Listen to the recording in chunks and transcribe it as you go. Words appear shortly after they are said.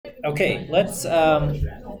Okay,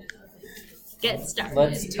 Get started.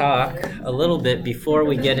 let's talk a little bit before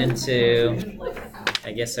we get into,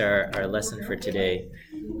 I guess, our lesson for today.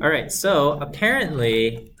 All right, so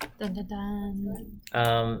apparently, Dun, dun, dun.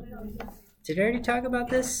 did I already talk about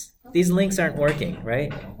this? These links aren't working,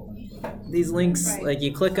 right? These links, like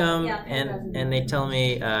you click them and they tell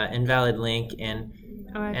me invalid link, and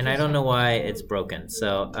I don't know why it's broken.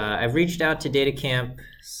 So I've reached out to DataCamp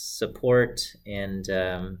support, and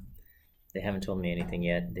they haven't told me anything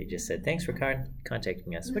yet. They just said thanks for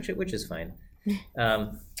contacting us, which is fine.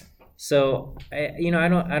 So I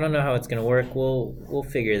don't know how it's gonna work. We'll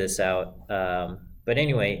figure this out. But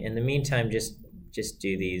anyway, in the meantime, just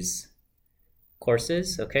do these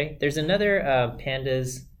courses. Okay. There's another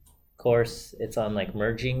Pandas course. It's on like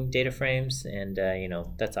merging data frames, and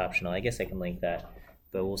that's optional. I guess I can link that.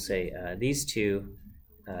 But we'll say these two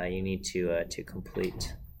you need to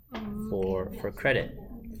complete for credit.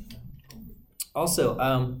 Also,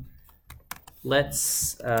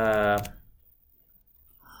 let's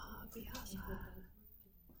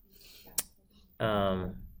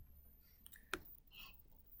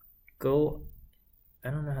go. I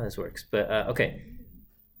don't know how this works, but okay.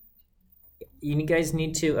 You guys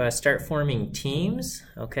need to start forming teams,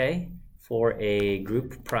 okay, for a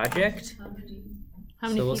group project. How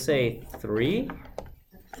many So we'll people? say three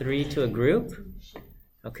to a group,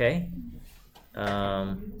 okay.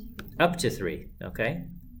 Up to three, okay.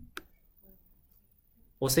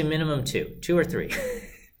 We'll say minimum two or three.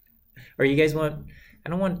 Or you guys want? I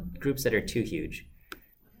don't want groups that are too huge.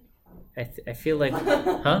 I feel like,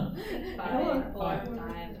 huh?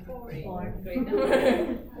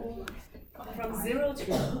 From 0 to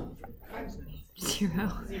 0.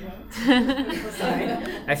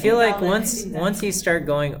 I feel like once you start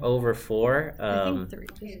going over 4, I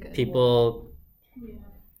think 3 is good. people,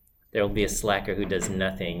 there will be a slacker who does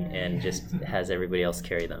nothing and just has everybody else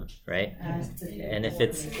carry them, right? And if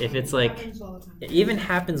it's like, it even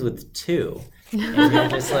happens with 2, and you're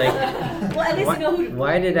just like, well, at least you know who to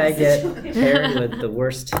why did I get paired with the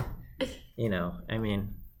worst? I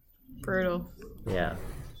mean, Brutal. yeah.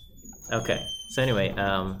 Okay. So anyway,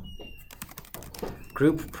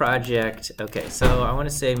 group project. Okay. So I want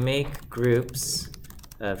to say make groups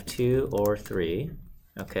of 2 or 3.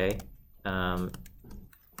 Okay.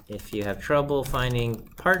 If you have trouble finding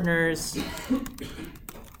partners,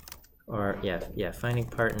 or finding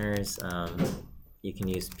partners, you can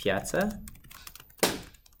use Piazza.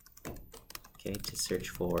 Okay, to search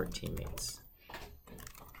for teammates.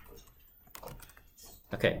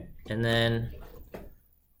 Okay, and then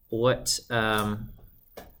and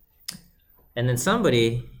then someone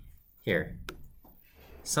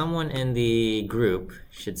in the group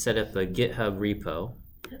should set up a GitHub repo.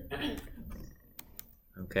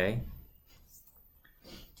 Okay.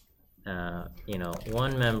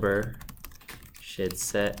 One member should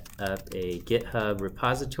set up a GitHub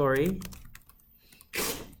repository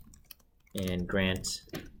and grant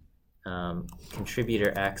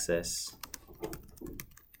contributor access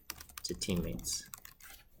to teammates.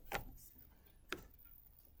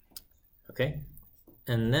 Okay,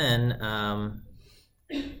 and then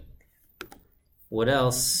what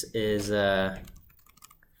else is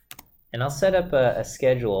and I'll set up a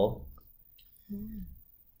schedule.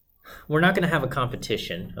 We're not going to have a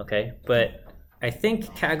competition, okay? But I think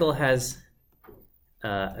Kaggle has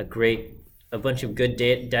a bunch of good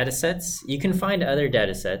data sets. You can find other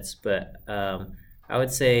data sets, but I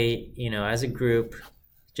would say, as a group,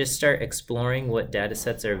 just start exploring what data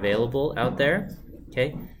sets are available out there,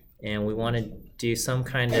 okay? And we want to do some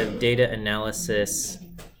kind of data analysis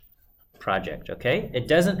project, okay? It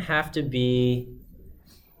doesn't have to be,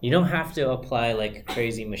 you don't have to apply like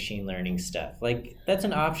crazy machine learning stuff. Like, that's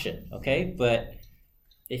an option, okay? But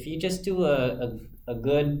if you just do a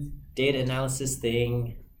good data analysis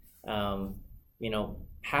thing,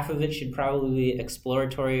 half of it should probably be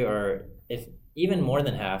exploratory, or if even more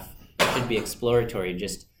than half should be exploratory,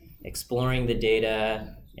 just exploring the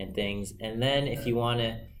data and things. And then if you want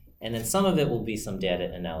to, and then some of it will be some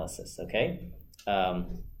data analysis, okay?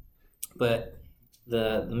 But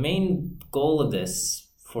the main goal of this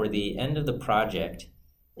for the end of the project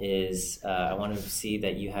is I want to see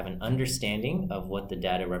that you have an understanding of what the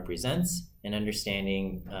data represents, an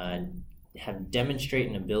understanding, demonstrate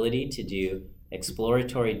an ability to do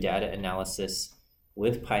exploratory data analysis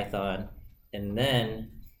with Python, and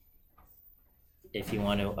then if you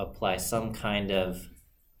want to apply some kind of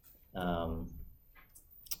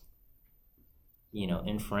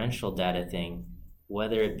inferential data thing,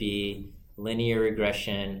 whether it be linear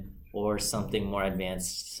regression or something more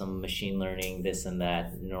advanced, some machine learning, this and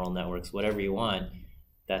that, neural networks, whatever you want,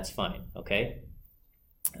 that's fine, okay?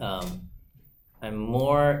 I'm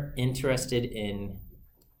more interested in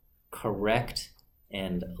correct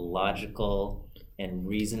and logical and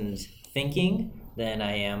reasoned thinking than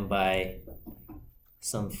I am by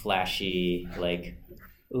some flashy, like,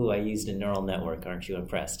 ooh, I used a neural network, aren't you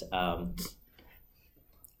impressed?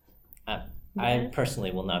 I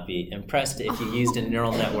personally will not be impressed if you used a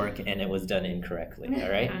neural network and it was done incorrectly, all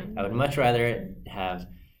right? I would much rather have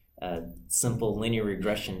a simple linear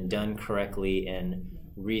regression done correctly and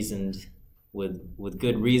reasoned with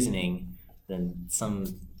good reasoning than some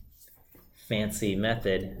fancy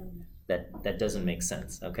method that doesn't make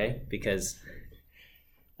sense, okay? Because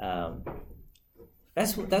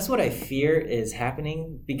that's what I fear is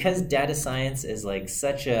happening, because data science is like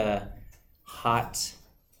such a hot,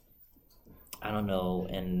 I don't know,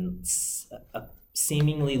 and a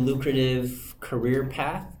seemingly lucrative career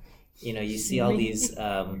path. You know, you see all these,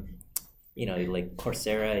 you know, like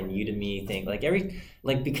Coursera and Udemy thing, like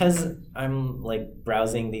because I'm like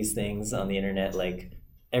browsing these things on the internet, like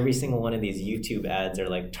every single one of these YouTube ads are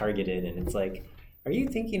like targeted, and it's like, are you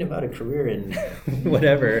thinking about a career in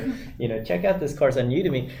whatever? You know, check out this course on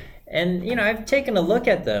Udemy. And, you know, I've taken a look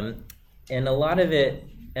at them, and a lot of it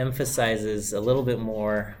emphasizes a little bit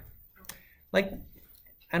more, like,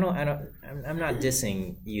 I'm not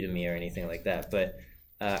dissing Udemy or anything like that, but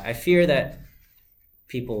I fear that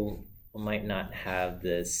people might not have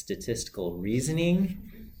the statistical reasoning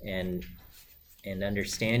and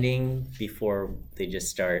understanding before they just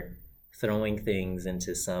start throwing things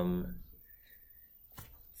into some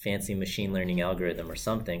fancy machine learning algorithm or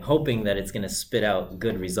something, hoping that it's going to spit out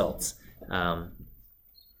good results.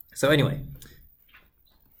 So anyway,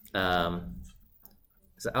 so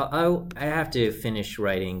I have to finish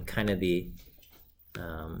writing kind of the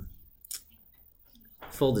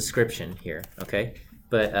full description here, okay?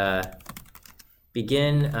 But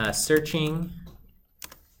begin searching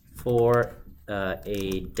for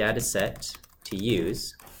a data set to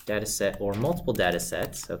use, data set or multiple data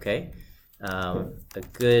sets, okay? A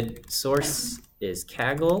good source is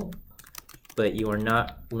Kaggle, but you are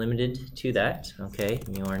not limited to that, okay?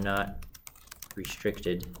 You are not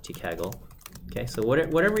restricted to Kaggle. Okay, so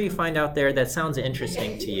whatever you find out there that sounds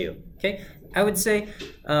interesting to you, okay? I would say,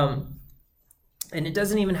 and it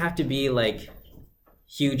doesn't even have to be like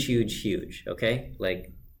huge, okay?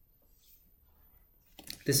 Like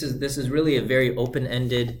this is really a very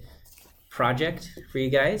open-ended project for you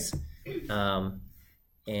guys, and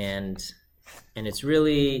it's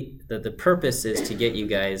really the purpose is to get you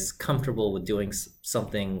guys comfortable with doing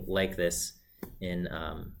something like this in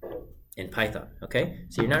Python, okay?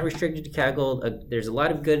 So you're not restricted to Kaggle. There's a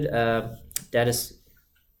lot of good data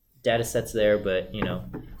sets there, but you know,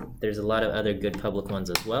 there's a lot of other good public ones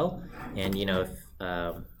as well. And you know, if you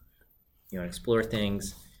want to explore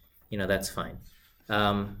things, you know, that's fine.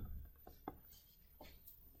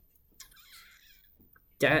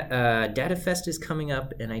 DataFest is coming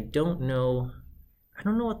up, and I don't know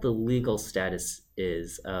what the legal status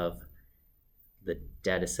is of the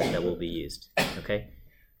data set that will be used, okay?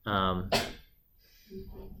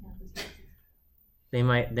 There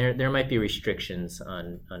might be restrictions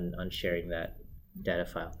on sharing that data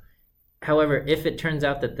file. However, if it turns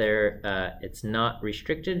out that it's not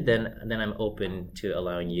restricted, then I'm open to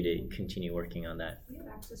allowing you to continue working on that. We have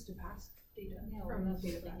access to past data from the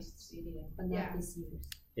database, but not this year's.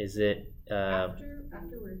 Is it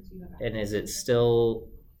Afterwards you have access. and is it still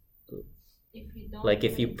like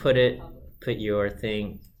if you put your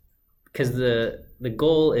thing, because the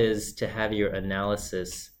goal is to have your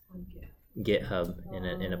analysis GitHub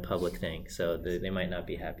in a public thing, so they might not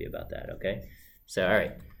be happy about that, okay? So all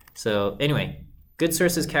right, so anyway, good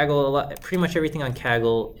sources Kaggle. Pretty much everything on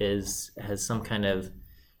Kaggle has some kind of,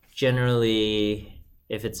 generally,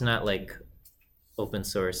 if it's not like open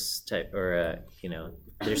source type or you know,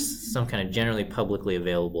 there's some kind of generally publicly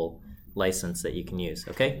available license that you can use,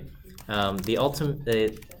 okay? The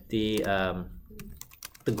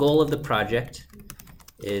goal of the project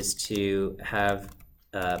is to have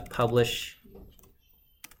publish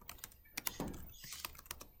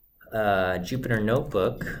Jupyter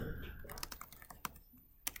Notebook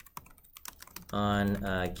on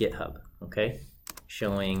GitHub, okay?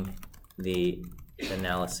 Showing the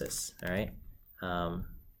analysis, all right?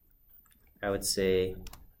 I would say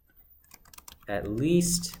at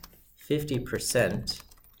least 50%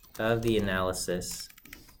 of the analysis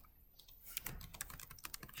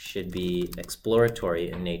should be exploratory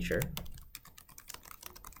in nature,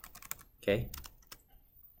 okay?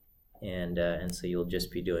 And so you'll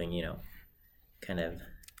just be doing, you know, kind of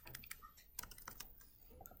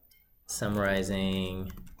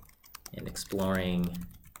summarizing and exploring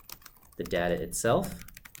the data itself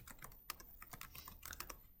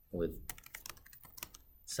with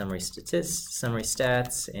summary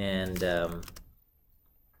stats, and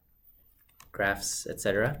graphs,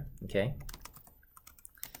 etc. Okay,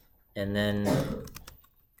 and then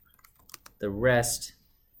the rest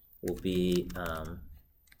will be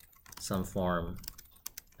some form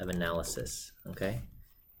of analysis. Okay.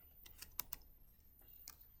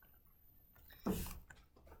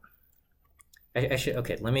 I should,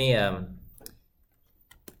 okay, let me, I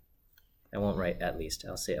won't write at least,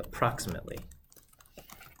 I'll say approximately.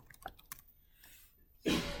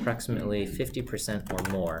 Approximately 50% or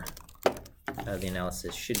more of the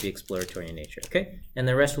analysis should be exploratory in nature, okay? And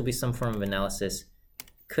the rest will be some form of analysis.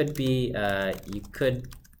 Could be, you could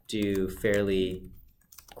do fairly,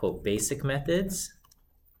 quote, basic methods,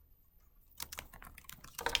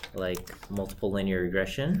 like multiple linear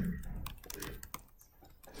regression.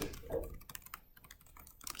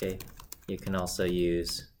 Okay, you can also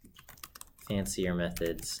use fancier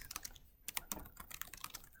methods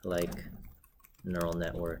like neural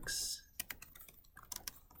networks,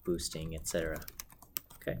 boosting, etc.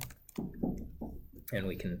 Okay, and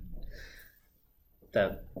we can,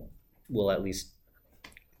 that will at least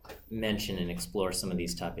mention and explore some of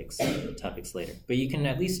these topics later. But you can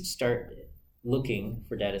at least start looking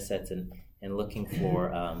for data sets and looking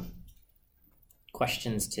for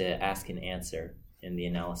questions to ask and answer in the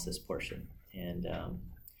analysis portion. And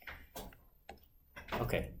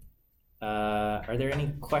okay, are there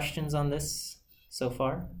any questions on this so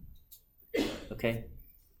far? Okay,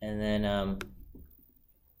 and then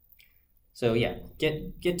so yeah,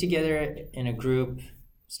 get together in a group,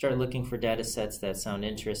 start looking for data sets that sound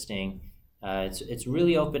interesting. It's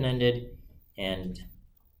really open-ended, and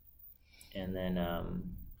then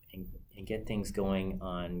and get things going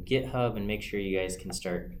on GitHub, and make sure you guys can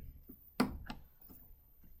start,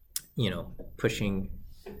 you know, pushing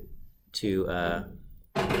to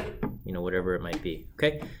you know, whatever it might be.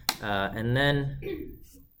 Okay, and then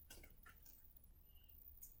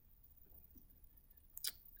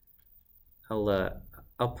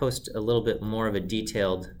I'll post a little bit more of a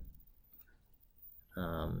detailed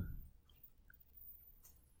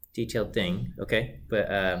thing. Okay, but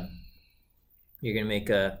you're gonna make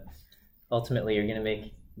ultimately you're gonna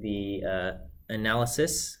make the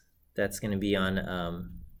analysis that's gonna be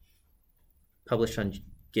on published on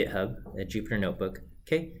GitHub, a Jupyter Notebook,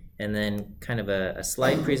 okay? And then kind of a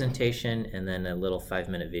slide presentation, and then a little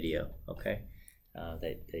 5-minute video, okay?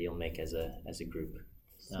 That you'll make as a group.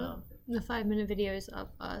 So the 5-minute video is of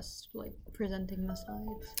us like presenting the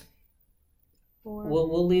slides. Or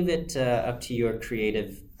We'll leave it up to your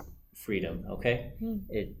creative freedom, okay?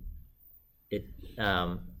 It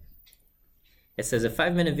says a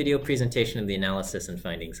 5-minute video presentation of the analysis and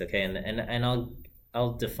findings, okay? And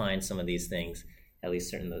I'll define some of these things, at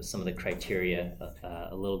least some of the criteria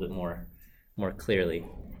a little bit more clearly,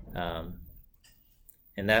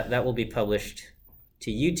 and that will be published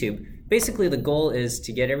to YouTube. Basically, the goal is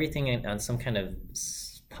to get everything on some kind of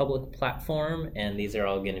public platform, and these are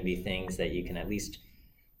all going to be things that you can at least,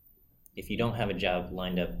 if you don't have a job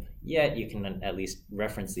lined up yet, you can at least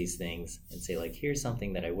reference these things and say, like, here's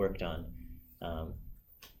something that I worked on,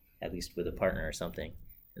 at least with a partner or something,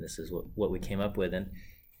 and this is what we came up with,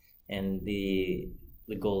 and the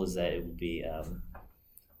goal is that it would be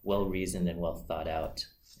well reasoned and well thought out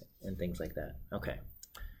and things like that. Okay.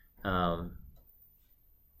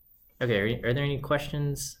 Okay. Are there any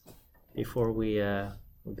questions before we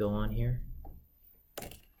go on here?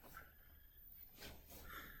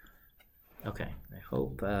 Okay. I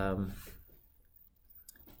hope.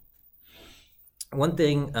 One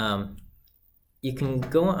thing. You can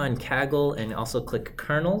go on Kaggle and also click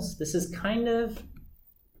kernels. This is kind of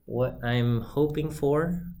what I'm hoping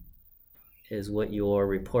for, is what your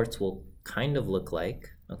reports will kind of look like.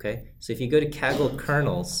 Okay, so if you go to Kaggle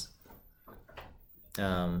kernels,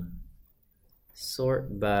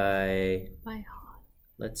 sort by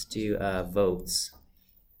let's do votes.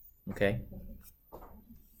 Okay,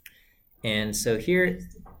 and so here,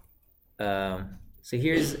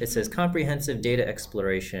 here's, it says comprehensive data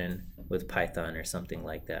exploration with Python or something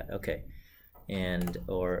like that. Okay, and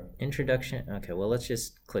or introduction. Okay, well, let's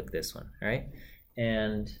just click this one. All right,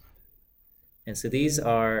 and so these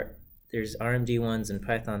are, there's RMD ones and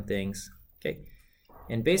Python things. Okay,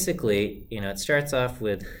 and basically, you know, it starts off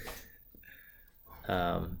with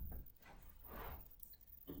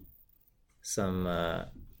some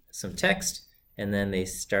text, and then they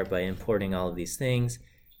start by importing all of these things,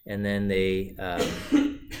 and then they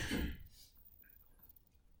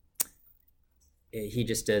he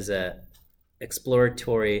just does a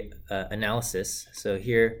exploratory analysis. So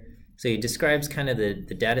here, So he describes kind of the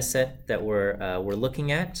data set that we're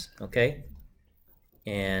looking at, okay?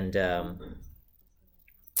 And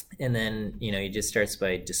then, you know, he just starts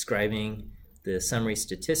by describing the summary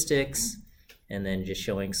statistics and then just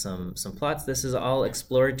showing some plots. This is all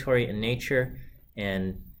exploratory in nature,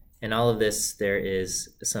 and all of this, there is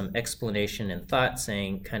some explanation and thought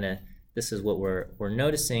saying kind of this is what we're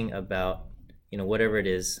noticing about, you know, whatever it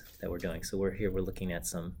is that we're doing. So we're looking at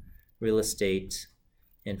some real estate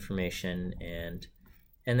information, and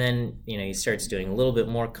then, you know, he starts doing a little bit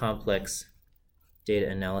more complex data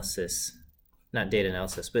analysis. Not data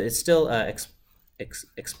analysis, but it's still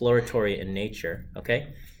exploratory in nature,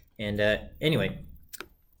 okay? And anyway,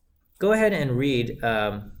 go ahead and read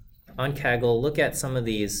on Kaggle. Look at some of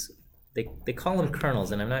these. They call them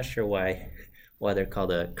kernels, and I'm not sure why they're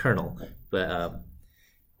called a kernel, but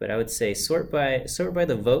I would say sort by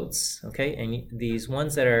the votes, okay? And these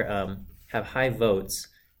ones that are have high votes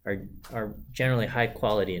are generally high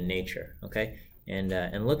quality in nature, okay?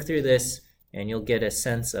 And look through this, and you'll get a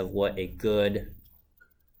sense of what a good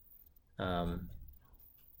kind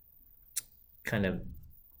of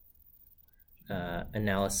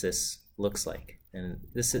analysis looks like. And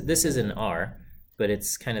this is an R, but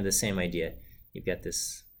it's kind of the same idea. You've got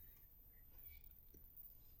this,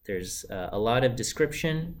 there's a lot of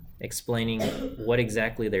description explaining what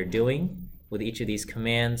exactly they're doing with each of these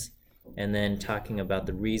commands, and then talking about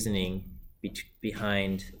the reasoning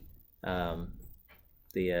behind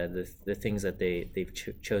the things that they've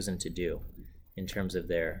chosen to do in terms of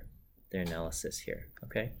their analysis here,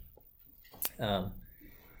 okay?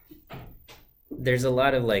 There's a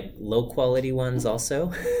lot of like low quality ones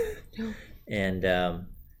also. And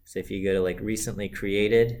so if you go to like recently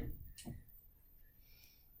created,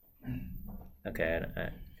 okay,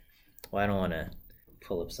 I don't want to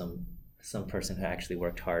pull up some person who actually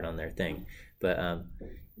worked hard on their thing, but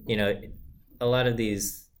you know, a lot of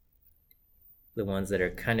these, the ones that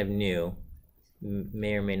are kind of new,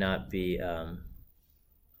 may or may not be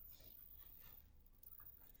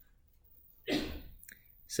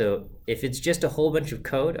so if it's just a whole bunch of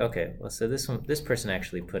code, okay, well, so this person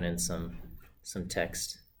actually put in some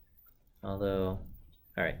text, although,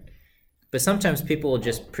 all right. But sometimes people will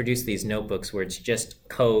just produce these notebooks where it's just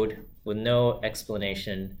code with no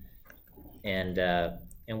explanation, and I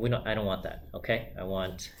don't want that, okay? I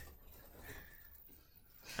want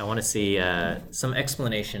to see some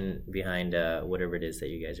explanation behind whatever it is that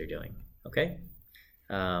you guys are doing, okay?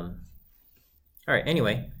 All right,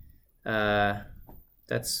 anyway,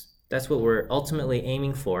 that's what we're ultimately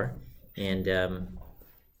aiming for, and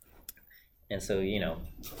so, you know,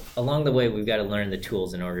 along the way we've got to learn the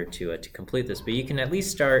tools in order to complete this. But you can at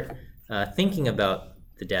least start thinking about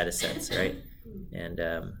the data sets, right? And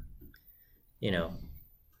you know,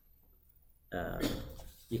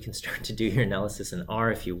 you can start to do your analysis in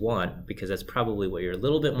R if you want, because that's probably what you're a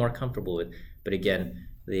little bit more comfortable with. But again,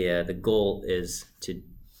 the goal is to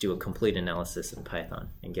do a complete analysis in Python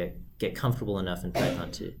and get comfortable enough in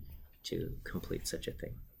Python to complete such a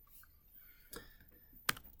thing.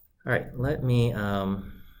 All right, let me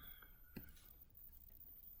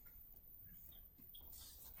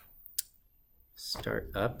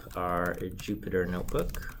start up our Jupyter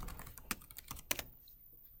notebook.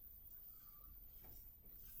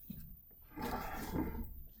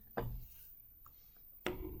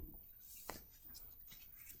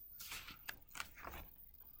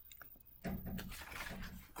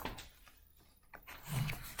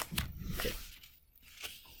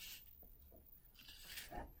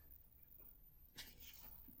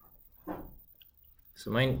 So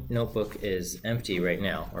my notebook is empty right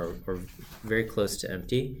now, or very close to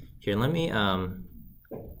empty. Here, let me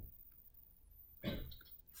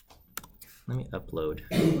upload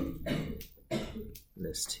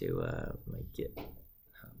this to my GitHub.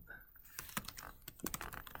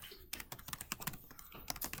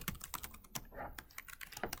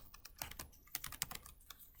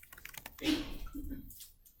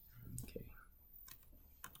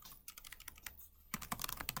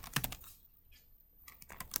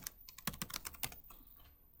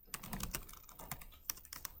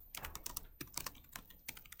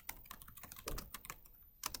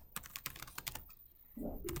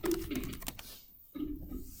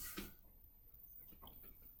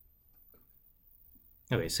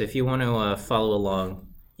 Okay, so if you want to follow along,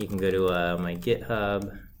 you can go to my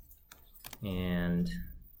GitHub, and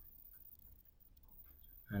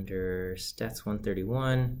under stats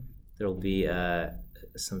 131, there'll be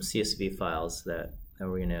some CSV files that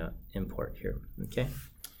we're going to import here. Okay.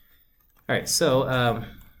 All right, so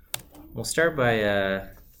we'll start by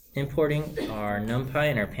importing our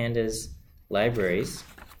NumPy and our Pandas libraries.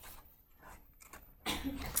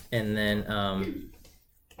 and then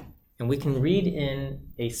and we can read in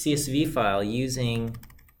a CSV file using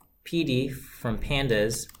PD from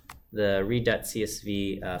pandas, the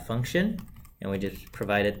read.csv function, and we just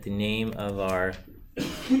provided the name of our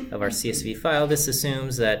CSV file. This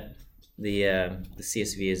assumes that the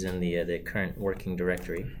CSV is in the current working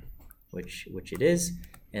directory, which it is.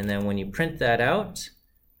 And then when you print that out,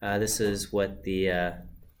 this is what the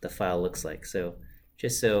file looks like. So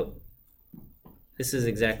this is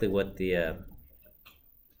exactly what the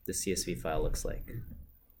CSV file looks like.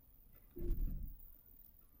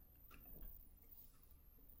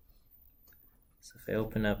 So if I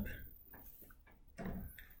open up,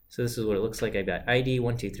 so this is what it looks like. I've got ID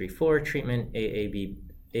 1234, treatment AABB,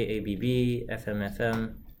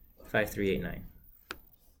 FMFM 5389.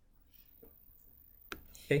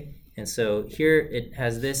 Okay, and so here it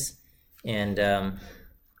has this, and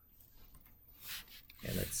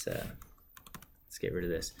let's get rid of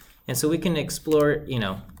this. And so we can explore, we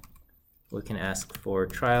can ask for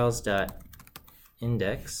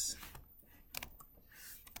trials.index,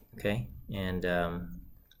 okay, and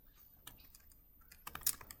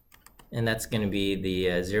that's going to be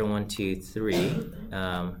the 0, 1, 2, 3.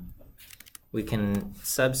 We can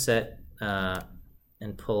subset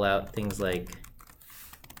and pull out things like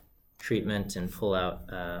treatment and pull out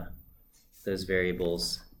those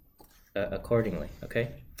variables accordingly,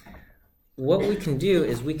 okay? What we can do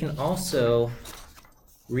is we can also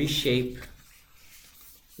reshape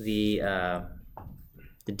the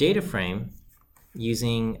data frame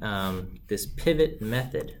using this pivot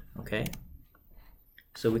method, okay?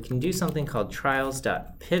 So we can do something called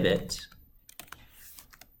trials.pivot,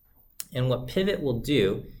 and what pivot will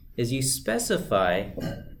do is you specify,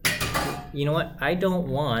 you know what, I don't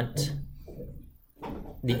want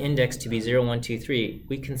the index to be 0, 1, 2, 3.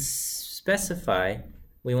 We can specify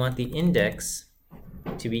we want the index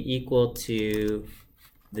to be equal to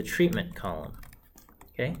the treatment column,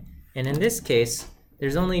 okay? And in this case,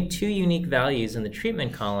 there's only 2 unique values in the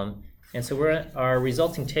treatment column, and so our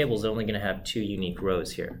resulting table is only going to have 2 unique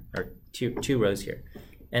rows here, or two rows here.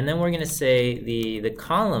 And then we're going to say the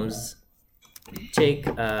columns take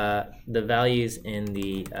the values in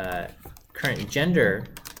the current gender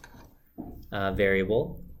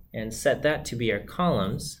variable and set that to be our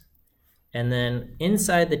columns. And then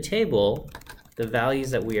inside the table, the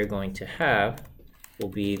values that we are going to have will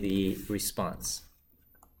be the response.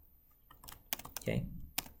 Okay,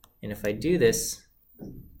 and if I do this,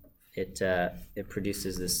 it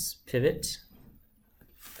produces this pivot.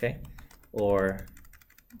 Okay, or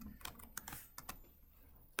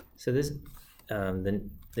so this the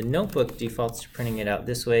notebook defaults to printing it out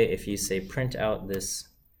this way. If you say print out this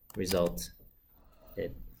result,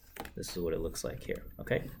 this is what it looks like here.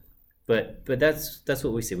 Okay, but that's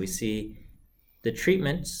what we see. We see the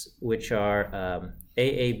treatments, which are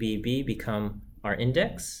AABB, become our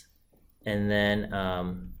index, and then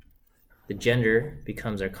the gender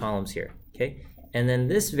becomes our columns here. Okay, and then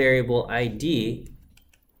this variable ID,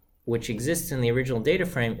 which exists in the original data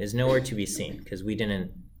frame, is nowhere to be seen because we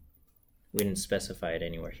didn't specify it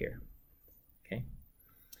anywhere here. Okay,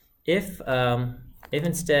 if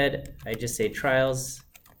instead I just say trials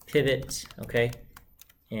pivot, okay,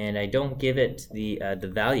 and I don't give it the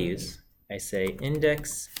values, I say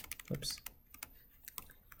index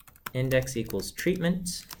equals treatment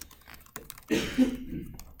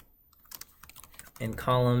and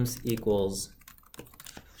columns equals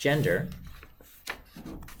gender,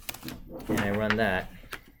 and I run that.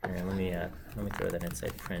 And let me throw that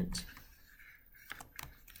inside print.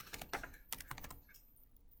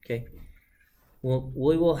 Okay, well,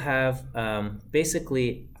 we will have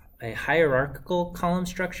basically a hierarchical column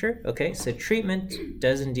structure. Okay, so treatment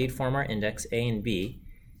does indeed form our index A and B,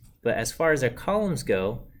 but as far as our columns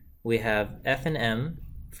go, we have F and M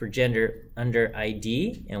for gender under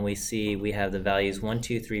ID, and we see we have the values 1,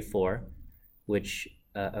 2, 3, 4, which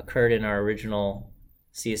occurred in our original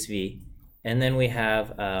CSV, and then we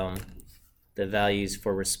have the values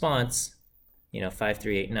for response, 5,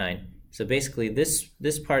 3, 8, 9. So basically,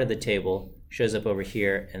 this part of the table shows up over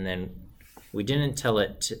here, and then we didn't tell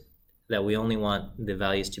it that we only want the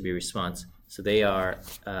values to be response, so they are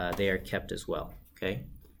kept as well. Okay.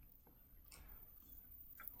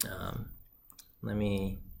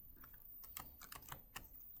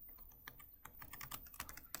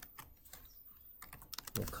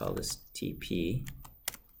 We'll call this TP,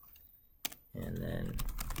 and then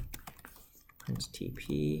print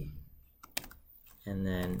TP, and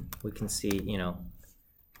then we can see,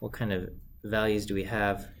 what kind of values do we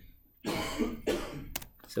have.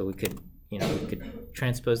 So we could, we could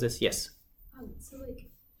transpose this. Yes. So like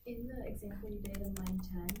In the example you did in line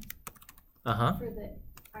 10, Uh-huh. for the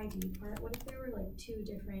ID part, what if there were like two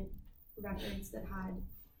different records that had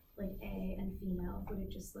like A and female? Would it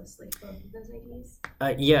just list like both of those IDs?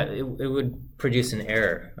 Yeah, it would produce an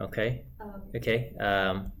error, okay? Oh, Okay,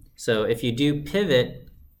 so if you do pivot,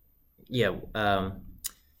 yeah,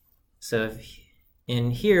 so if in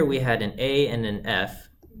here we had an A and an F,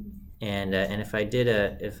 and if I did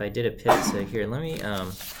a pivot, so here, let me,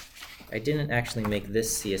 I didn't actually make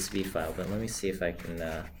this CSV file, but let me see if I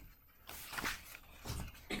can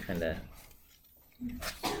kind of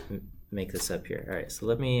make this up here. All right, so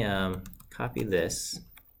let me copy this.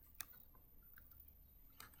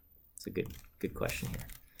 It's a good question here.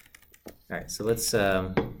 All right, so let's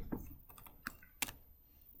all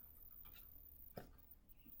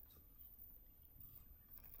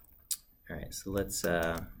right, so let's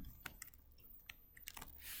add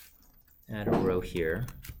a row here.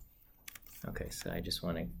 Okay, so I just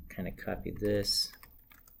want to kind of copy this.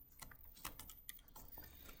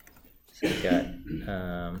 So we've got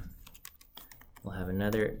we'll have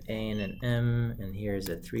another A and an M, and here's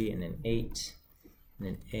a 3 and an 8, and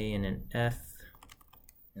an A and an F,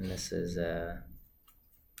 and this is a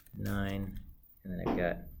 9, and then I've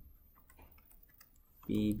got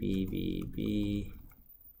B, B, B, B,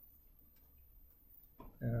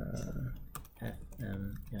 F,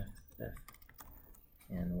 M, F, F,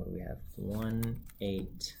 and what do we have? 1,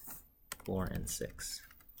 8, 4, and 6.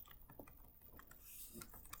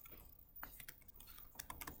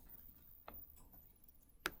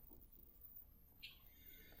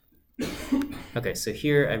 Okay, so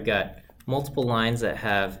here I've got multiple lines that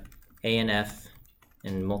have A and F,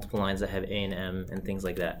 and multiple lines that have A and M, and things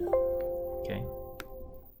like that. Okay.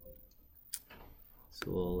 So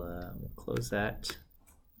we'll close that.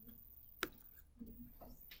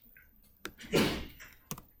 All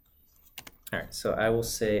right, so I will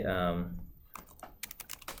say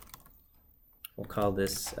we'll call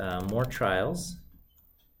this more trials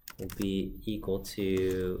will be equal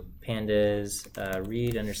to pandas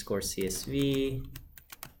read underscore CSV,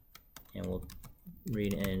 and we'll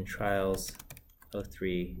read in trials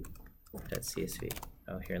 03.csv.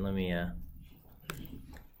 Oh, here, let me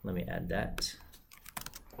add that.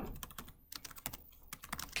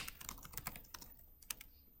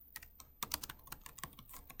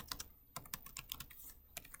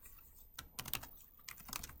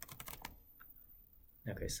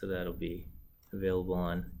 Okay, so that'll be available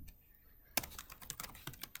on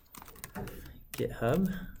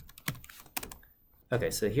GitHub. Okay,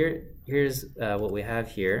 so here's what we have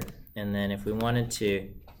here, and then if we wanted to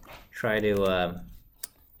try to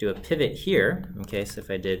do a pivot here, okay, so if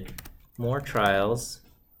I did more trials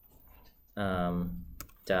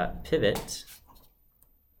dot pivot,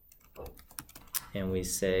 and we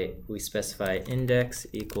specify index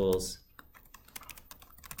equals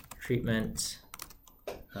treatment,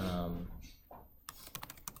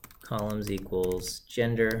 columns equals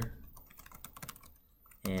gender,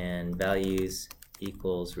 and values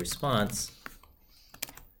equals response.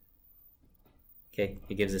 Okay,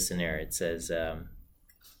 it gives us an error. It says, oh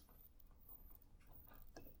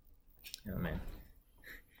man,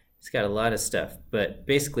 it's got a lot of stuff, but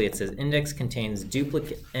basically it says index contains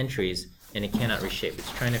duplicate entries and it cannot reshape.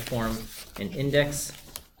 It's trying to form an index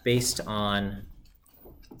based on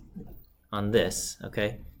this,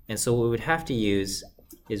 okay? And so what we would have to use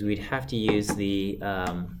is we'd have to use the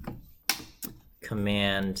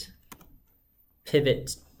command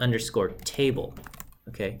pivot underscore table,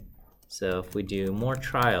 okay? So if we do more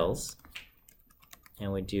trials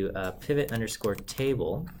and we do a pivot underscore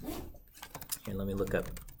table, here, let me look up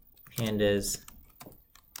pandas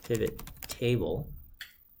pivot table.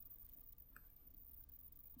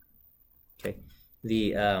 Okay,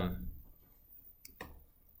 the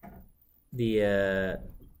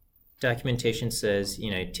documentation says, you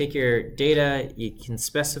know, take your data, you can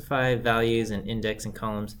specify values and index and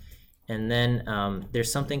columns, and then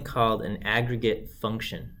there's something called an aggregate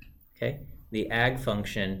function. Okay, the ag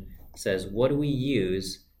function says, what do we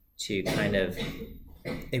use to kind of,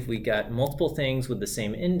 if we got multiple things with the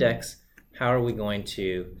same index, how are we going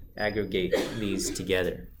to aggregate these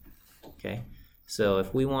together? Okay, so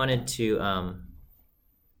if we wanted to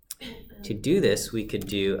do this, we could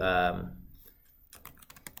do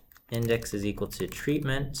index is equal to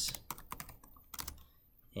treatment,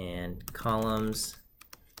 and columns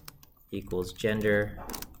equals gender,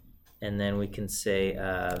 and then we can say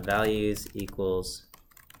values equals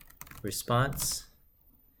response,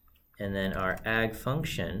 and then our ag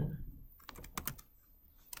function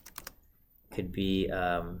could be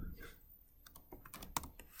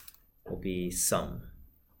will be sum.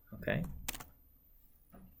 Okay,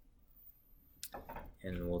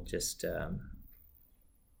 and we'll just,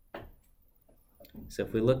 so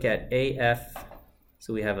if we look at AF,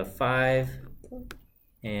 so we have a 5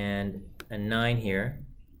 and a 9 here,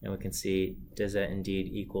 and we can see, does that indeed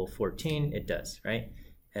equal 14? It does, right?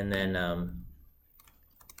 And then,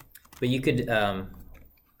 but you could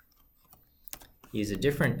use a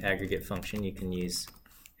different aggregate function. You can use,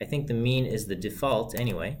 I think the mean is the default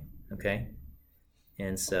anyway, okay?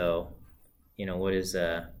 And so, you know, what is,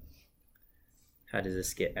 how does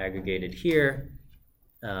this get aggregated here?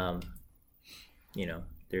 You know,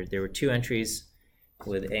 there were 2 entries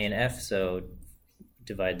with A and F, so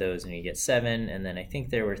divide those and you get 7, and then I think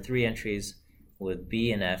there were 3 entries with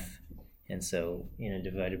B and F, and so, you know,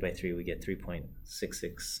 divided by 3 we get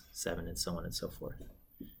 3.667 and so on and so forth.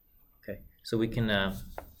 Okay, so we can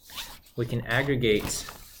aggregate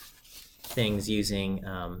things using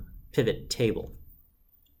pivot table.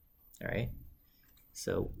 All right,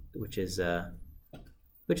 so which is a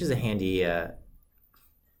handy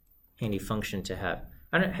handy function to have.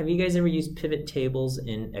 I don't. Have you guys ever used pivot tables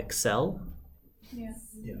in Excel? Yeah.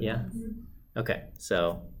 Yeah. Okay,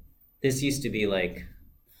 so this used to be like,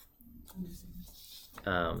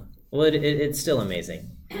 well, it's still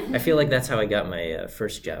amazing. I feel like that's how I got my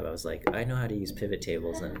first job. I was like, I know how to use pivot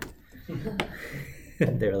tables, and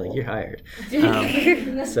they were like, you're hired.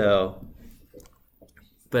 So,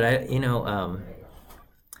 but I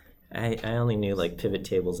only knew like pivot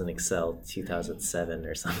tables in Excel 2007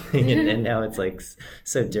 or something, and now it's like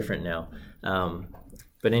so different now.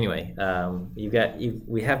 But anyway,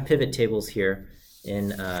 we have pivot tables here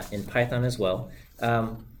in Python as well.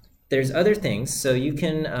 There's other things, so you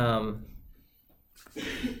can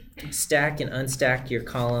stack and unstack your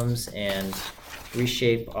columns and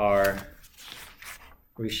reshape our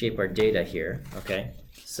data here. Okay,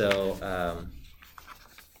 so.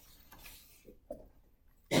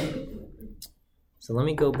 So let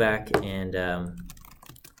me go back and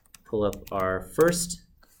pull up our first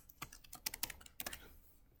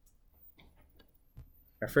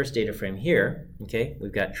data frame here. Okay,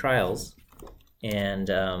 we've got trials, and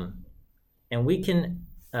we can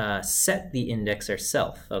set the index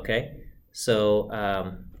ourselves. Okay, so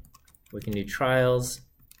we can do trials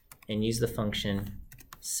and use the function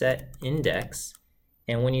set index,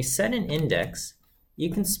 and when you set an index,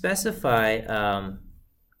 you can specify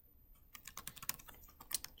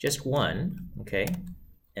just one, okay,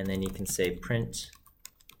 and then you can say print.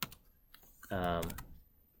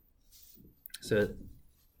 So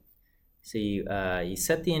you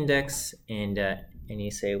set the index, and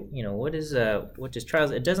you say, you know, what does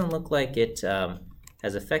trials? It doesn't look like it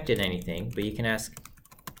has affected anything, but you can ask,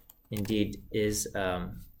 indeed, is why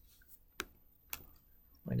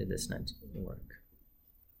did this not work?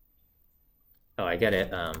 Oh, I got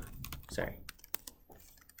it. Sorry.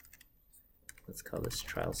 Let's call this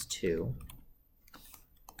trials 2.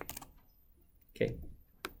 Okay.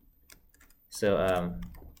 So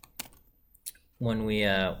when we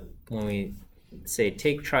say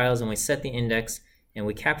take trials and we set the index and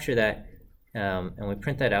we capture that and we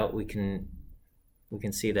print that out, we can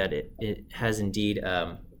see that it has indeed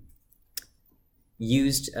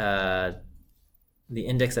used the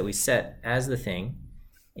index that we set as the thing,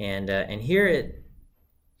 and here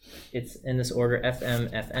it's in this order FM,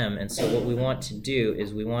 FM, and so what we want to do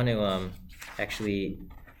is we want to actually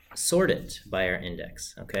sort it by our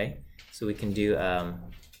index, okay? So we can do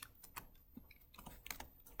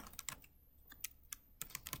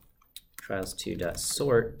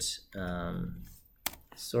trials2.sort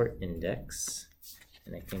sort index,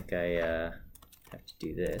 and I think I have to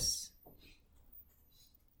do this,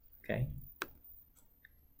 okay?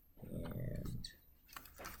 And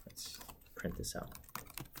let's print this out.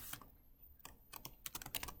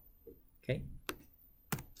 Okay,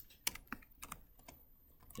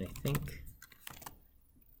 and I think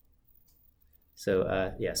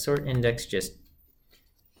so. Yeah, sort index just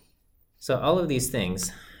so all of these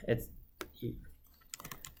things.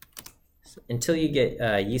 Until you get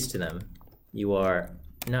used to them, you are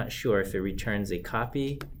not sure if it returns a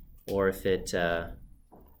copy or if it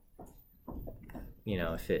you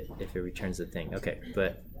know, if it returns the thing. Okay,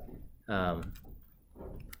 but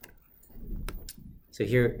so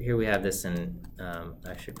here we have this, and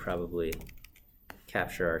I should probably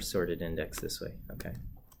capture our sorted index this way. Okay.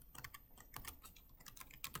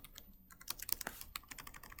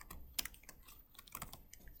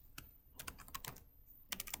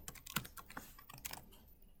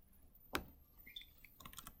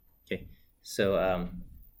 Okay. So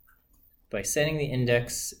by setting the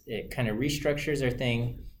index, it kind of restructures our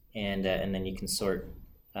thing, and then you can sort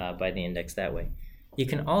by the index that way. You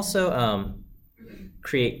can also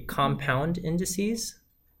create compound indices.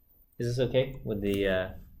 Is this okay with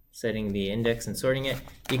the setting the index and sorting it?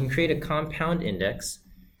 You can create a compound index,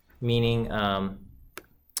 meaning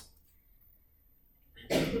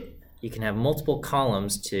you can have multiple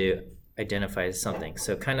columns to identify something.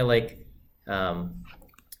 So kind of like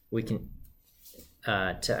we can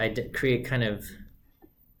create kind of,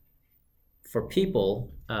 for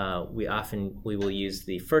people, we will use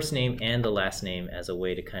the first name and the last name as a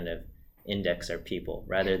way to kind of index our people,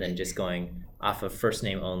 rather than just going off of first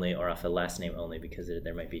name only or off of last name only, because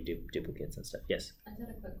there might be duplicates and stuff. Yes? I just had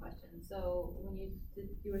a quick question. So when you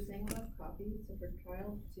were saying about copies, so for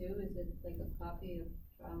trial 2, is it like a copy of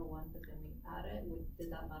trial 1, but then we add it?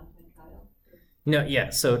 Does that modify trial? No,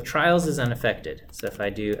 yeah, so trials is unaffected. So if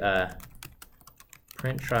I do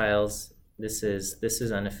print trials, this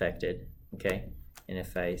is unaffected, okay? And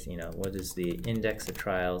if I, what is the index of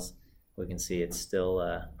trials, we can see it's still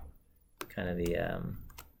kind of the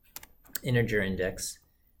integer index,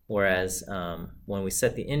 whereas when we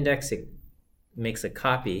set the index, it makes a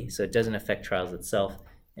copy, so it doesn't affect trials itself,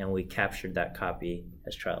 and we captured that copy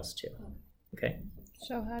as trials 2. Okay?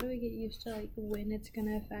 So how do we get used to like when it's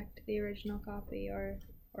gonna affect the original copy or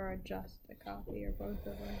adjust the copy or both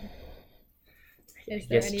of them? Is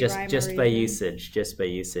there any rhyme or just by reason?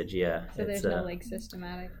 usage, yeah. So there's no like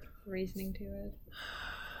systematic reasoning to it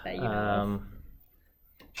that you know of?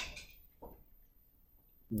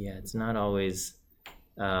 Yeah, it's not always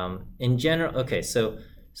in general. Okay, so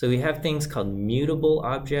we have things called mutable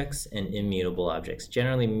objects and immutable objects.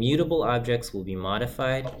 Generally, mutable objects will be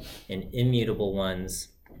modified, and immutable ones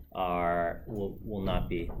will not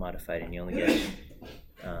be modified, and you only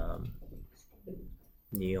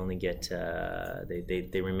get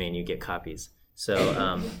they remain. You get copies.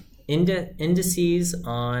 So indices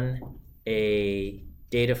on a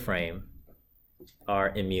data frame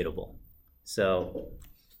are immutable. So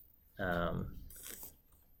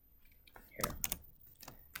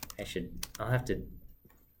here, I'll have to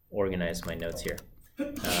organize my notes here.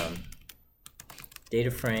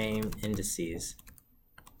 Data frame indices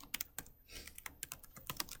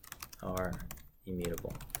are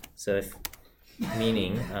immutable. So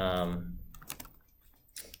meaning,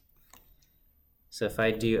 so if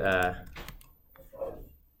I do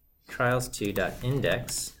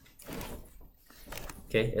trials2.index,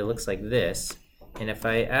 okay, it looks like this. And if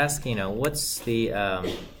I ask, what's the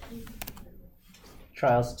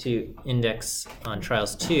trials2 index on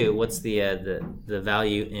trials 2, what's the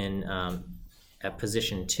value in at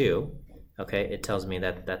position 2? Okay, it tells me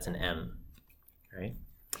that that's an M, right?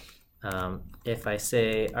 If I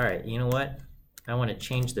say, all right, you know what? I want to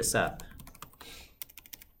change this up.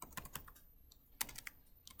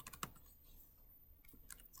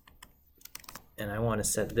 And I want to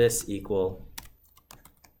set this equal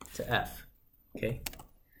to F, okay?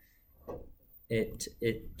 It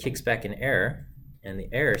kicks back an error, and the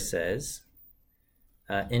error says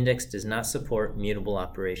index does not support mutable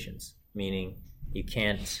operations, meaning you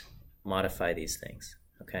can't modify these things,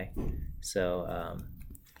 okay? So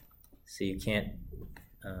so you can't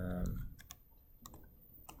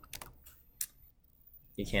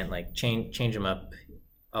like change them up.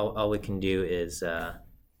 All we can do is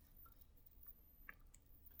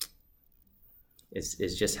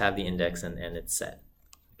just have the index and it's set.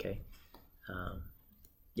 Okay.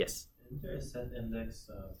 Yes. Isn't there a set index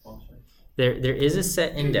function? There is a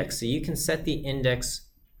set index, so you can set the index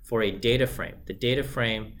for a data frame. The data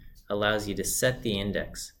frame allows you to set the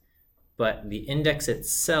index, but the index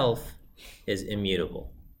itself is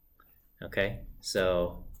immutable. Okay,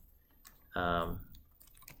 so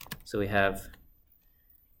we have,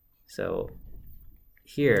 so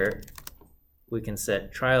here we can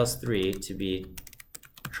set trials3 to be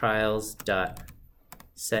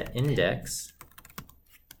trials.setIndex,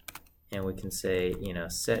 and we can say,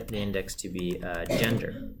 set the index to be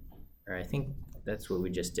gender, or I think that's what we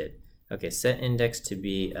just did. Okay, set index to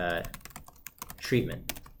be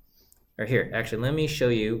treatment. Or here, actually, let me show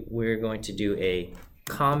you. We're going to do a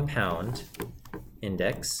compound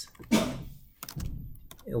index.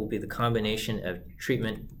 It will be the combination of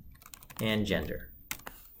treatment and gender.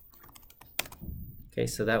 Okay,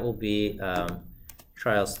 so that will be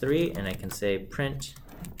trials3, and I can say print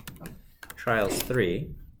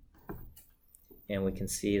trials3, and we can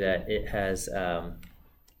see that it has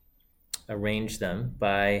arranged them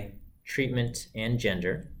by treatment and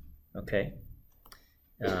gender. Okay.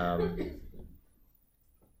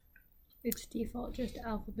 It's default just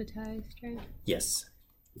alphabetized, right? Yes.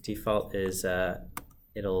 Default is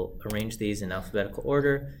it'll arrange these in alphabetical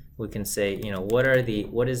order. We can say, what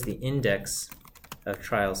is the index of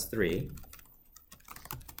trials3?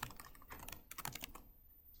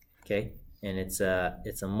 okay? And it's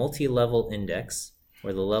a multi-level index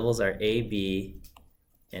where the levels are A, B,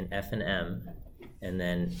 and F and M, and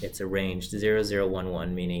then it's arranged 0, 0, 1,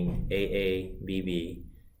 1, meaning A, A, B, B,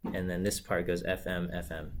 and then this part goes FM,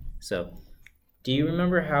 FM. So do you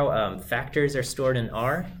remember how factors are stored in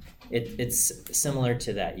R? It's similar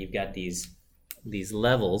to that. You've got these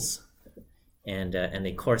levels, and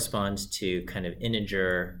they correspond to kind of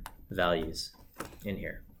integer values in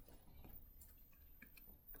here.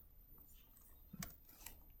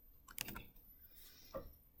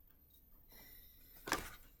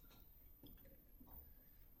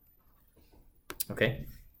 Okay,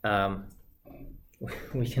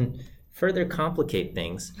 we can further complicate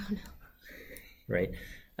things, right?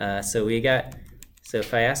 So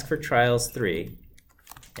if I ask for trials 3,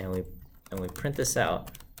 and we print this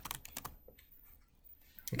out,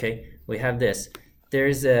 okay, we have this. There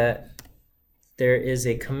is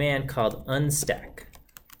a command called unstack,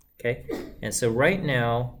 okay, and so right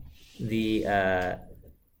now the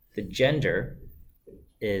gender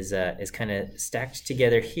is kind of stacked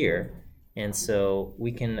together here. And so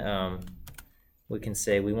we can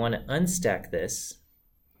say we want to unstack this,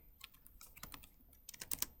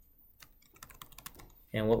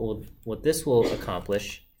 and what this will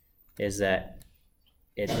accomplish is that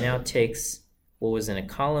it now takes what was in a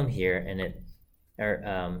column here, and it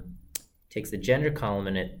takes the gender column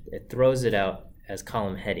and it throws it out as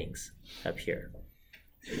column headings up here.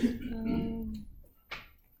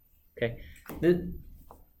 Okay,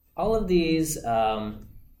 all of these.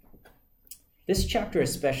 This chapter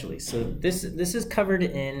especially, so this is covered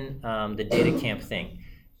in the DataCamp thing,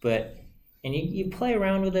 and you play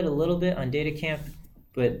around with it a little bit on DataCamp,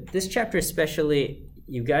 but this chapter especially,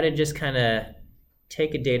 you've got to just kind of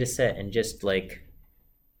take a data set and just like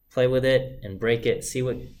play with it and break it, see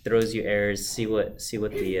what throws you errors, see what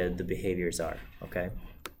the behaviors are. Okay,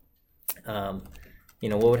 what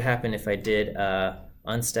would happen if I did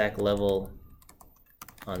unstack level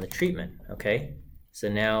on the treatment? Okay. So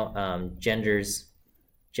now gender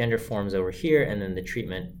forms over here, and then the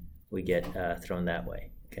treatment we get thrown that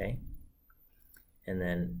way, okay? And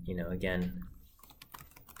then, again,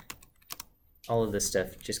 all of this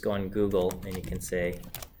stuff, just go on Google and you can say,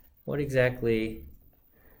 what exactly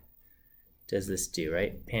does this do,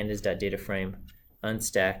 right? Pandas.dataframe,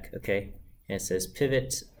 unstack, okay? And it says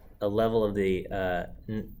pivot a level of the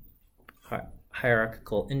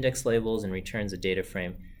hierarchical index labels and returns a data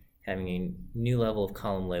frame having a new level of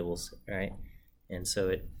column labels, right? And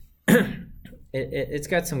so it's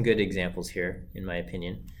got some good examples here, in my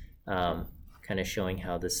opinion, kind of showing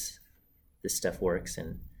how this stuff works,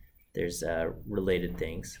 and there's related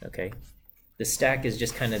things. Okay, the stack is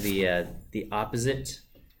just kind of the opposite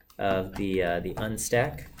of the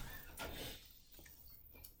unstack.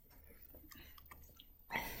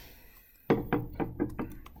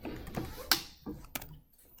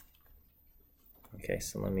 Okay,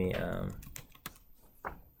 so let me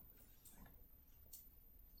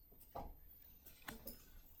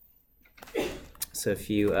so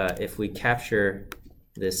if we capture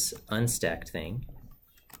this unstacked thing,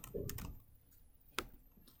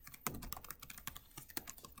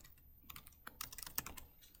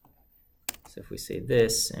 so if we say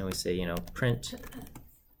this and we say print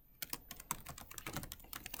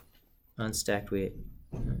unstacked,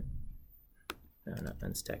 not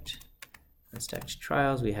unstacked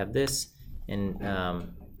trials, we have this, and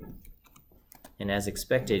as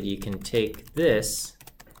expected, you can take this,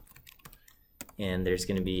 and there's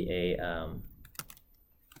going to be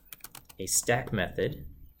a stack method,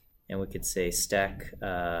 and we could say stack.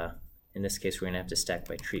 In this case, we're going to have to stack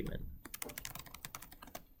by treatment.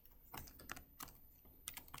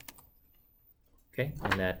 Okay,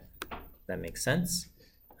 and that makes sense.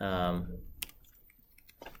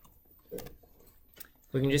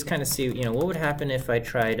 We can just kind of see, what would happen if I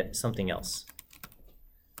tried something else?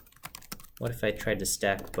 What if I tried to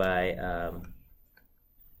stack by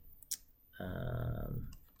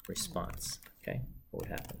response? Okay, what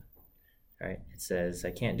would happen? All right, it says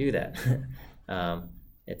I can't do that.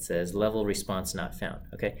 It says level response not found.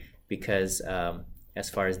 Okay, because as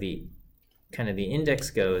far as the index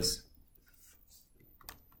goes,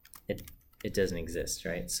 it doesn't exist,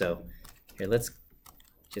 right? So here, let's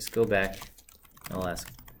just go back. I'll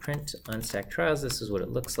ask print unstacked trials. This is what it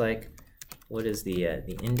looks like. What is the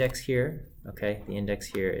index here? Okay, the index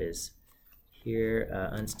here is here,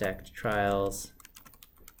 unstacked trials.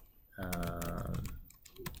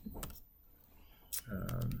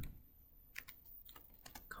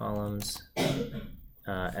 Columns.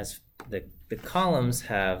 As the columns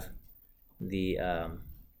have the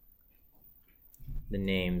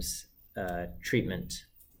names treatment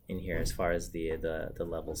in here as far as the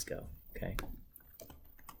levels go. Okay.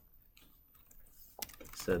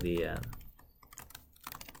 So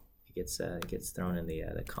it gets thrown in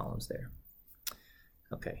the columns there.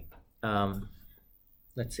 Okay.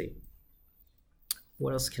 Let's see.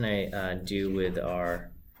 What else can I do with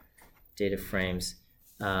our data frames?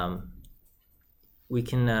 We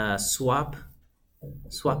can swap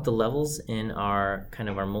the levels in our kind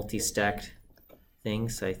of our multi-stacked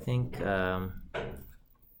things. So I think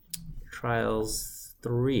trials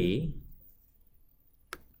 3.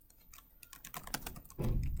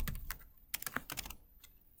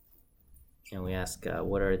 And we ask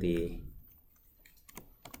what are the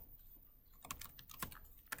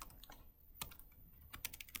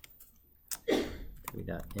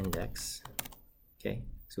index. Okay,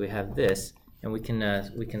 so we have this, and we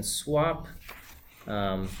can swap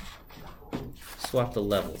swap the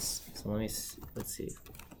levels. So let's see.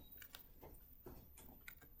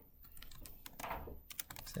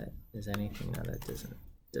 Is anything? No, that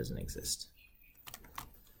doesn't exist.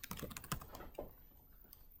 Okay.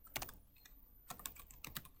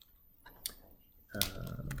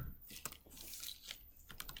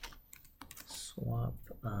 Swap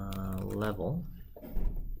level.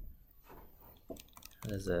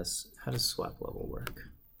 How does swap level work?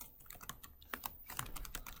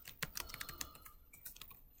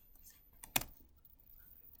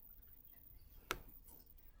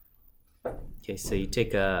 Okay, so you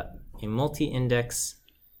take a multi-index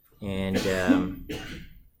and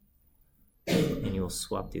you will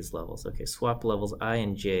swap these levels. Okay, swap levels I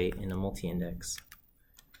and J in a multi-index.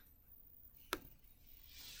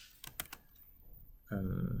 How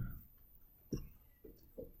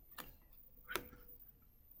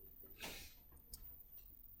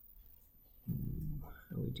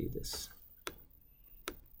do we do this?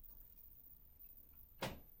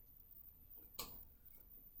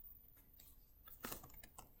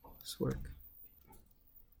 Work.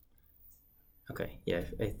 Okay, yeah,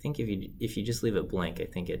 I think if you just leave it blank, I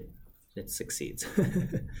think it succeeds.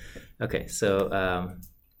 Okay, so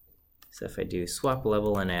if I do swap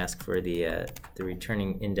level and I ask for the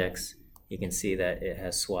returning index, you can see that it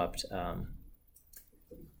has swapped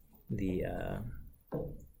the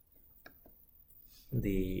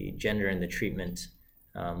gender and the treatment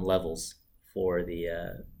levels for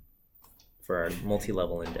our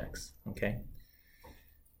multi-level index. Okay.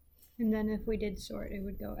 And then if we did sort, it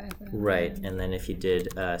would go F. Right, and then if you did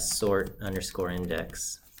sort underscore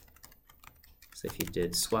index, so if you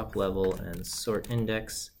did swap level and sort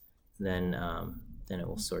index, then it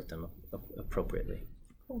will sort them appropriately.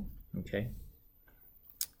 Cool. Okay.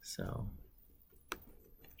 So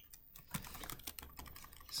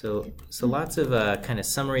lots of kind of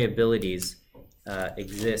summary abilities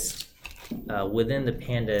exist within the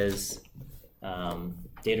Pandas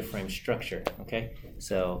data frame structure. Okay,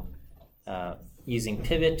 so using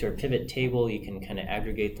pivot or pivot table, you can kind of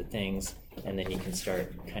aggregate the things, and then you can start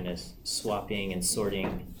kind of swapping and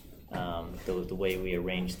sorting the way we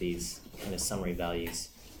arrange these kind of summary values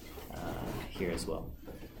here as well.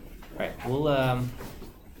 All right, we'll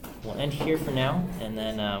end here for now, and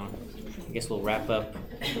then I guess we'll wrap up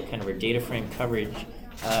kind of our data frame coverage.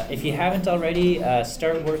 If you haven't already,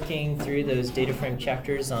 start working through those data frame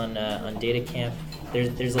chapters on DataCamp.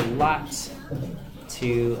 There's a lot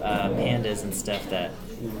to pandas and stuff that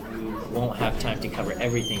we won't have time to cover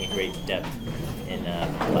everything in great depth in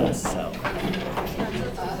class. So.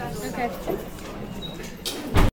 Okay.